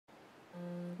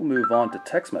We'll move on to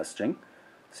text messaging.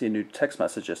 See a new text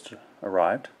message just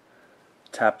arrived.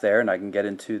 Tap there and I can get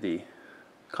into the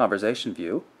conversation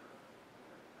view.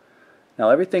 Now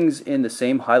everything's in the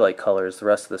same highlight color as the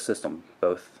rest of the system,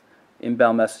 both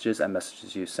inbound messages and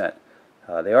messages you sent.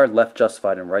 They are left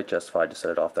justified and right justified to set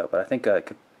it off though, but I think I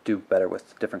could do better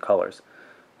with different colors.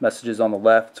 Messages on the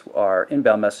left are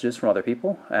inbound messages from other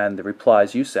people, and the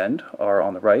replies you send are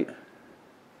on the right.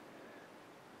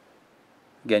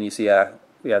 Again, you see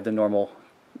we have the normal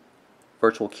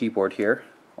virtual keyboard here,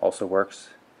 also works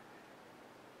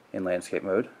in landscape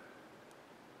mode.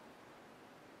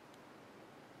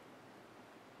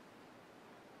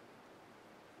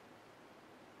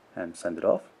 And send it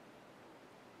off.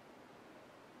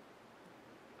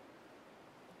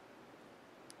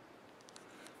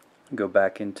 Go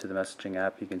back into the messaging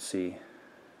app, you can see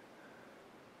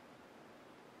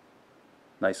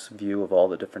nice view of all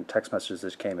the different text messages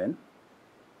that came in.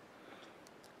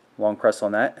 Long press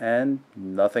on that and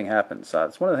nothing happens.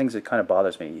 It's one of the things that kind of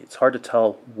bothers me. It's hard to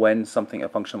tell when a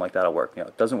function like that will work.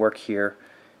 It doesn't work here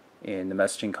in the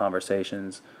messaging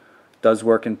conversations, does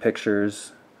work in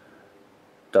pictures,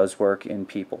 does work in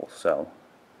people, so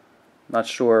not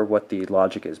sure what the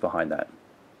logic is behind that.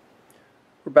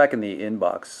 We're back in the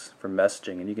inbox for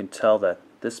messaging, and you can tell that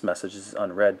this message is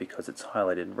unread because it's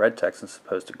highlighted in red text as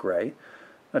opposed to gray.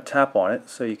 I'm going to tap on it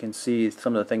so you can see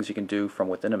some of the things you can do from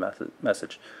within a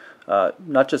message.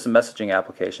 Not just a messaging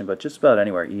application, but just about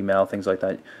anywhere, email, things like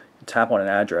that. You tap on an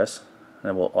address, and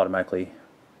it will automatically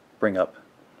bring up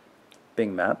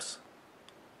Bing Maps.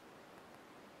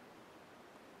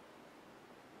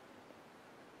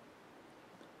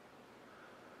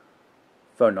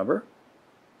 Phone number,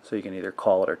 so you can either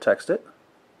call it or text it,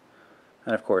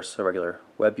 and of course a regular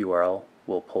web URL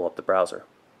will pull up the browser.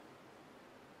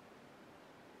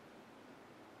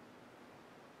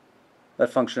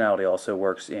 That functionality also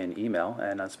works in email,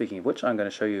 and speaking of which, I'm going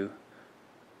to show you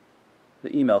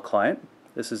the email client.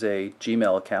 This is a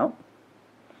Gmail account.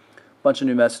 Bunch of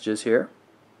new messages here.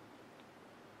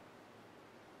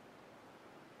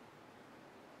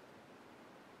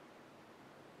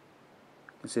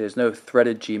 You can see there's no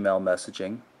threaded Gmail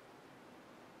messaging.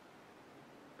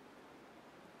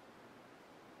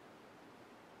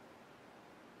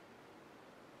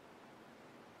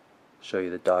 Show you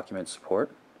the document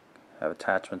support. Have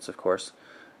attachments, of course,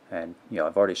 and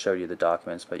I've already showed you the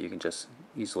documents, but you can just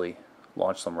easily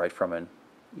launch them right from an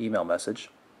email message.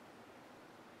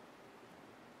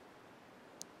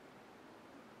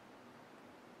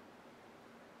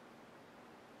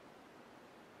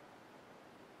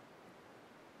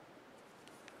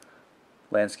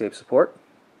 Landscape support.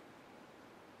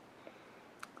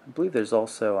 I believe there's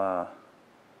also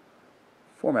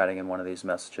formatting in one of these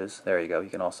messages. There you go. You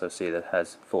can also see that it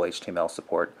has full HTML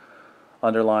support.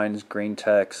 Underlines, green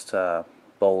text,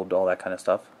 bold, all that kind of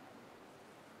stuff.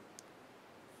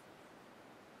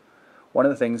 One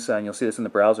of the things, and you'll see this in the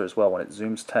browser as well, when it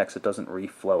zooms text, it doesn't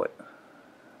reflow it.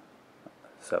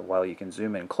 So while you can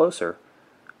zoom in closer,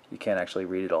 you can't actually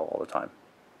read it all the time.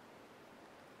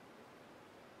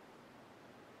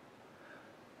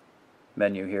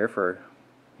 Menu here for,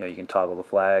 you can toggle the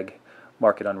flag,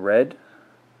 mark it unread,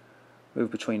 move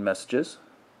between messages.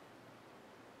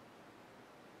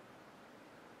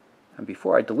 And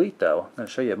before I delete though, I'm going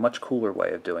to show you a much cooler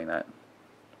way of doing that.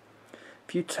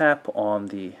 If you tap on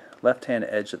the left hand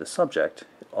edge of the subject,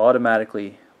 it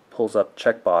automatically pulls up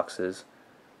checkboxes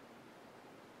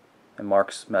and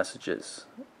marks messages.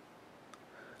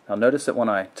 Now notice that when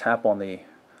I tap on the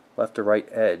left or right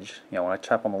edge, when I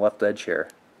tap on the left edge here,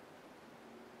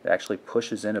 it actually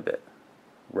pushes in a bit,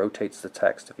 rotates the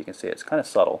text. If you can see it, it's kind of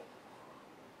subtle,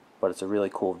 but it's a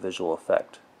really cool visual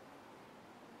effect.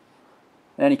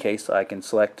 In any case, I can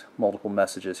select multiple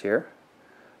messages here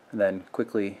and then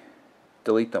quickly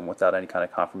delete them without any kind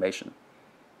of confirmation.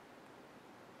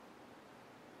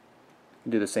 You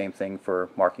can do the same thing for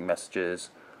marking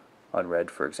messages unread,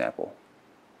 for example.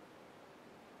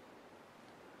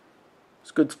 It's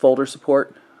good folder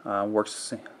support,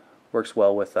 works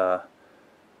well with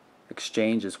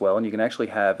Exchange as well, and you can actually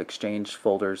have Exchange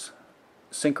folders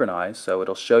synchronized, so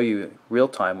it'll show you real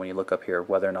time when you look up here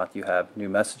whether or not you have new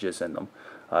messages in them,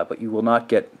 but you will not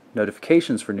get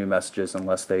notifications for new messages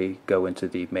unless they go into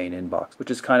the main inbox,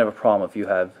 which is kind of a problem if you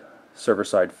have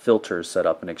server-side filters set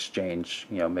up in Exchange,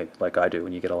 maybe like I do.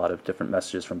 When you get a lot of different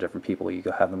messages from different people, you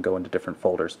have them go into different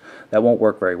folders. That won't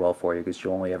work very well for you because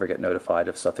you'll only ever get notified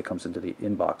of stuff that comes into the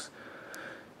inbox.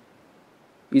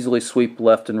 Easily sweep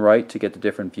left and right to get the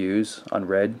different views.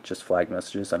 Unread, just flagged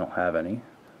messages. I don't have any,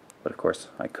 but of course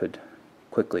I could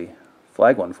quickly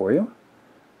flag one for you.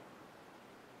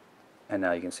 And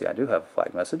now you can see I do have a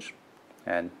flag message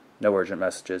and no urgent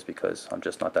messages because I'm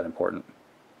just not that important.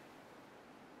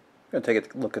 I'm going to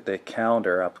take a look at the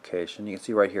calendar application. You can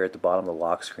see right here at the bottom of the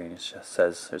lock screen it just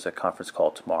says there's a conference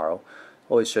call tomorrow.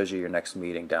 Always shows you your next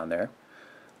meeting down there.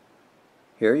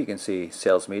 Here you can see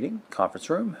sales meeting, conference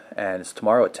room, and it's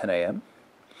tomorrow at 10 a.m.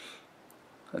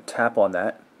 I'll tap on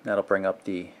that. That'll bring up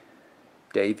the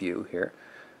day view here.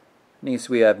 And you can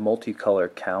see we have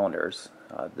multicolored calendars.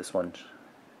 This one,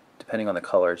 depending on the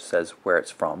color, says where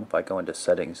it's from. If I go into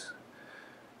settings,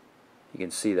 you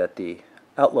can see that the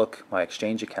Outlook, my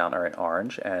Exchange account, are in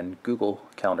orange, and Google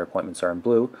Calendar appointments are in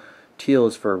blue. Teal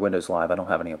is for Windows Live. I don't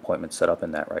have any appointments set up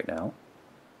in that right now.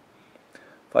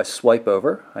 If I swipe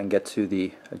over, I can get to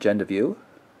the agenda view,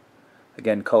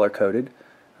 again color-coded,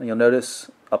 and you'll notice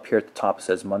up here at the top it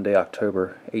says Monday,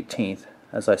 October 18th.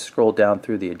 As I scroll down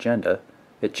through the agenda,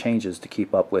 it changes to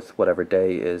keep up with whatever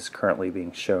day is currently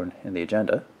being shown in the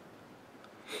agenda.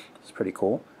 It's pretty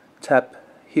cool. Tap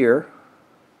here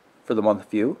for the month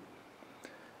view.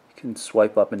 You can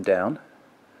swipe up and down,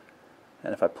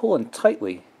 and if I pull in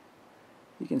tightly,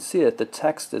 you can see that the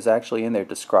text is actually in there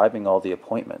describing all the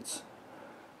appointments.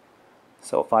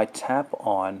 So if I tap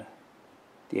on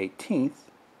the 18th,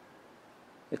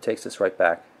 it takes us right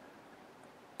back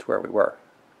to where we were.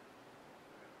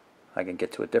 I can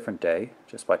get to a different day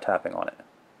just by tapping on it.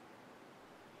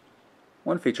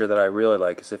 One feature that I really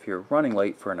like is if you're running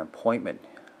late for an appointment,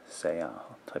 say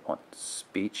I'll type on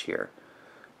speech here,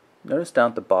 notice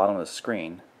down at the bottom of the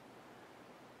screen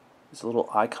there's a little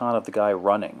icon of the guy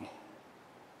running.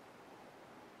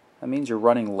 That means you're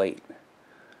running late.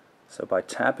 So by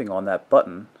tapping on that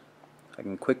button, I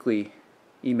can quickly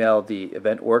email the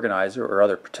event organizer or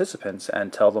other participants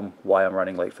and tell them why I'm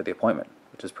running late for the appointment,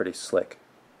 which is pretty slick.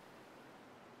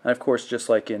 And of course, just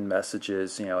like in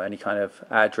messages, any kind of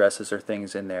addresses or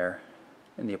things in there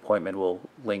in the appointment will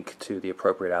link to the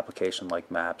appropriate application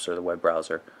like Maps or the web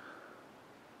browser.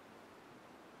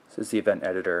 This is the event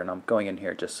editor, and I'm going in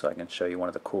here just so I can show you one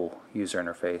of the cool user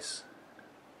interface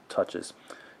touches.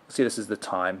 You'll see this is the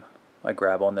time. I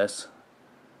grab on this.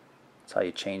 That's how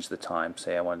you change the time.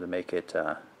 Say I wanted to make it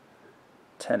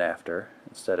 10 after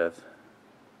instead of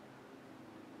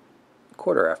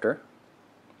quarter after.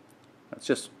 It's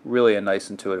just really a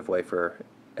nice intuitive way for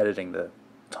editing the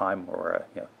time, or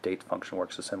date function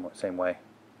works the same way.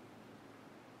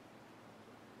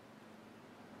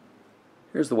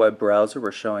 Here's the web browser.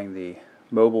 We're showing the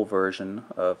mobile version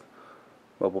of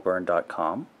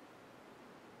mobileburn.com.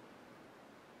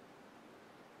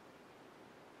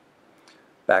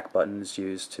 Back button is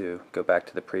used to go back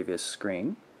to the previous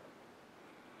screen.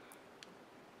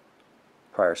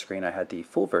 Prior screen I had the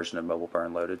full version of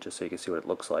MobileBurn loaded just so you can see what it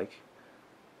looks like.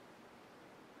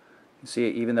 You see,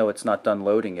 even though it's not done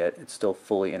loading yet, it's still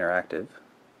fully interactive,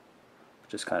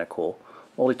 which is kind of cool.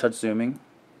 Multi-touch zooming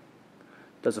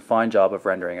does a fine job of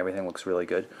rendering. Everything looks really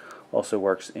good. Also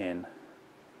works in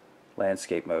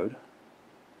landscape mode.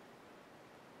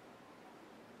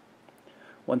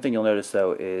 One thing you'll notice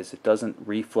though is it doesn't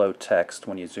reflow text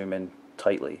when you zoom in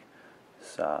tightly,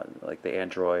 like the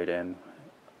Android and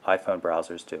iPhone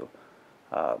browsers do.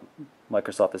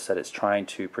 Microsoft has said it's trying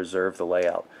to preserve the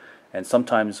layout, and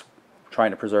sometimes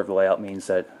trying to preserve the layout means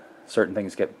that certain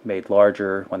things get made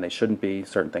larger when they shouldn't be,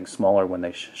 certain things smaller when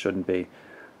they shouldn't be.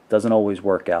 Doesn't always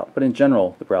work out, but in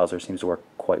general the browser seems to work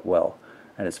quite well,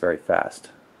 and it's very fast.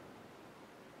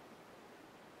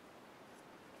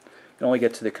 You can only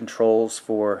get to the controls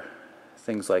for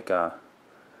things like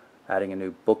adding a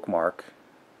new bookmark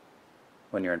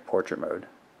when you're in portrait mode,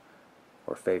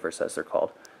 or favorites as they're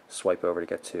called. Swipe over to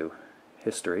get to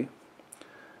history.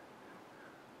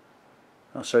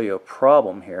 I'll show you a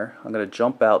problem here. I'm going to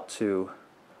jump out to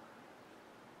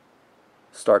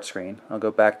start screen. I'll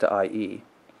go back to IE.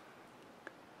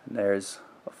 And there's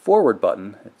a forward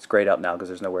button. It's grayed out now because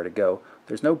there's nowhere to go.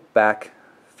 There's no back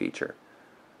feature.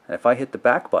 And if I hit the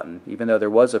back button, even though there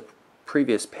was a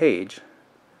previous page,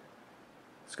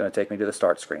 it's going to take me to the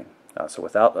start screen. So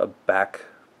without a back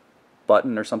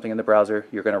button or something in the browser,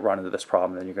 you're going to run into this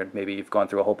problem. And maybe you've gone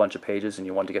through a whole bunch of pages and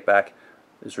you want to get back.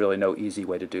 There's really no easy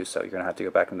way to do so. You're going to have to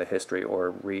go back into history or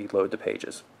reload the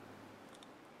pages.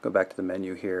 Go back to the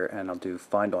menu here and I'll do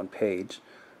Find on Page.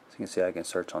 So you can see I can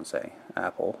search on, say,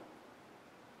 Apple.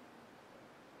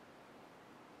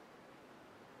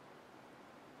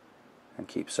 And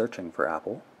keep searching for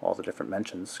Apple, all the different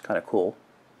mentions, kind of cool.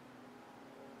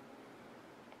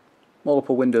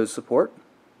 Multiple Windows support.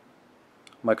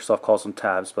 Microsoft calls them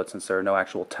tabs, but since there are no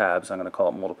actual tabs, I'm going to call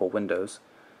it multiple windows.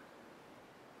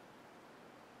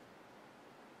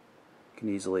 You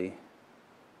can easily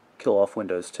kill off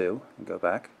Windows 2 and go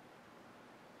back.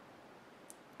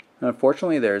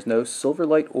 Unfortunately, there is no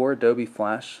Silverlight or Adobe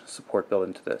Flash support built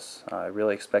into this. I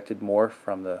really expected more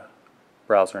from the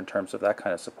browser in terms of that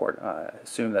kind of support. I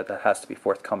assume that that has to be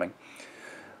forthcoming.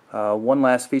 One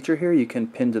last feature here, you can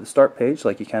pin to the start page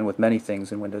like you can with many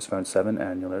things in Windows Phone 7,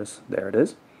 and you'll notice there it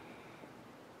is.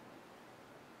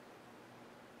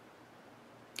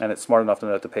 And it's smart enough to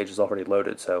know that the page is already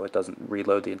loaded, so it doesn't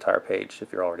reload the entire page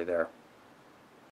if you're already there.